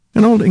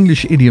An old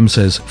English idiom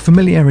says,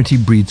 familiarity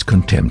breeds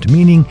contempt,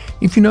 meaning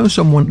if you know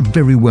someone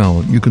very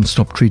well, you can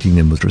stop treating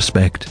them with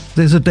respect.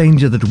 There's a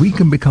danger that we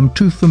can become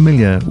too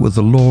familiar with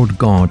the Lord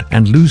God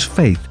and lose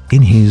faith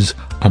in His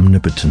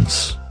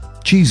omnipotence.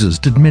 Jesus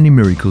did many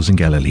miracles in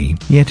Galilee,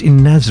 yet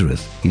in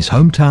Nazareth, his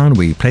hometown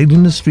where he played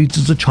in the streets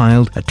as a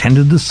child,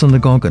 attended the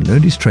synagogue and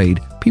learned his trade,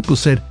 people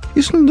said,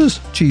 "Isn't this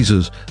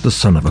Jesus, the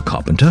son of a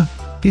carpenter?"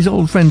 His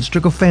old friends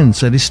took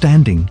offense at his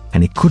standing,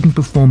 and he couldn't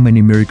perform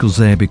many miracles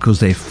there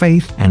because their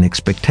faith and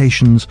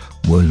expectations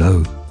were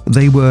low.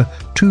 They were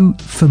too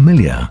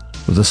familiar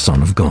with the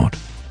Son of God.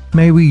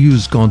 May we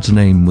use God's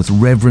name with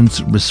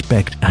reverence,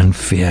 respect, and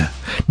fear,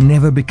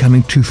 never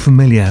becoming too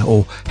familiar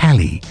or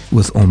hally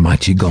with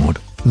Almighty God,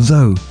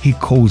 though He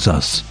calls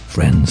us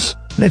friends.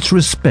 Let's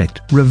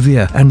respect,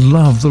 revere, and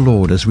love the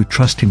Lord as we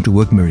trust Him to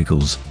work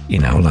miracles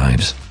in our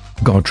lives.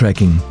 God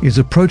Tracking is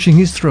approaching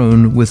His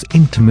throne with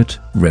intimate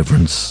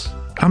reverence.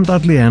 I'm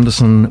Dudley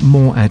Anderson,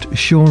 more at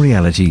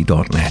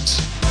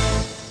surereality.net.